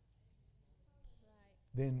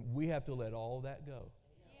 then we have to let all that go.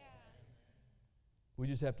 We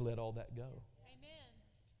just have to let all that go. Amen.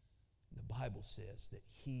 The Bible says that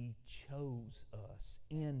He chose us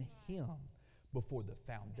in Him before the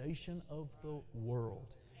foundation of the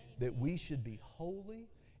world, that we should be holy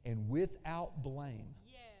and without blame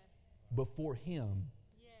before Him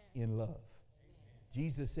in love.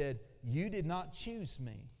 Jesus said, you did not choose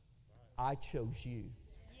me. I chose you.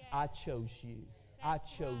 I chose you. I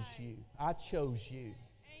chose you. I chose you.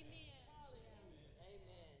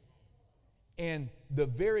 And the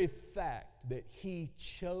very fact that He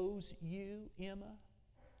chose you, Emma,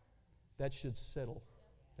 that should settle.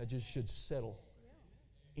 That just should settle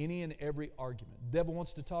any and every argument. The devil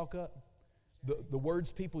wants to talk up the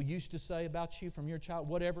words people used to say about you from your child,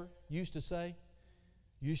 whatever used to say.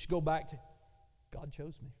 You should go back to, God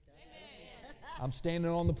chose me. Amen. I'm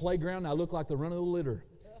standing on the playground and I look like the run of the litter.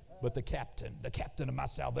 But the captain of my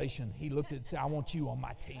salvation, He looked at it and said, I want you on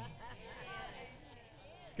my team.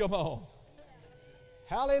 Come on.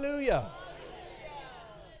 Hallelujah.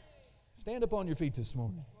 Stand up on your feet this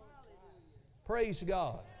morning. Praise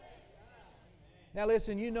God. Now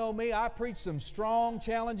listen, you know me, I preach some strong,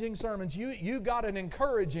 challenging sermons. You got an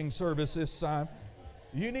encouraging service this time.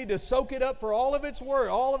 You need to soak it up for all of its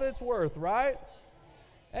worth, right?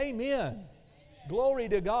 Amen. Glory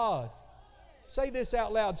to God. Say this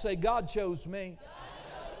out loud. Say, God chose me.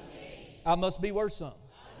 I must be worth something.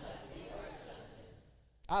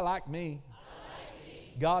 I like me.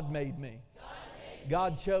 God made me.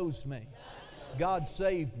 God chose me. God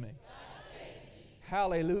saved me.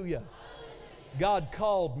 Hallelujah. God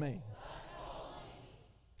called me.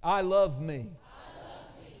 I love me.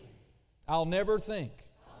 I'll never think.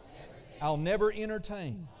 I'll never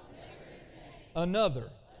entertain another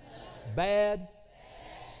bad,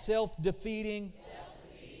 self-defeating,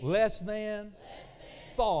 less than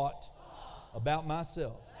thought about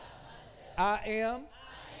myself. I am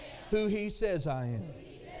who He says I am.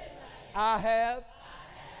 I have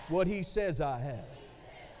what He says I have.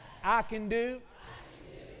 I can do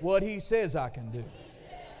what He says I can do.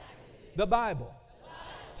 The Bible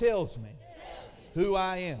tells me who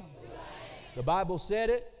I am. The Bible said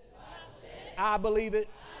it. I believe it.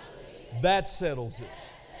 That settles it.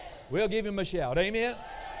 We'll give Him a shout. Amen.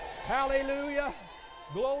 Hallelujah.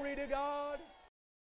 Glory to God.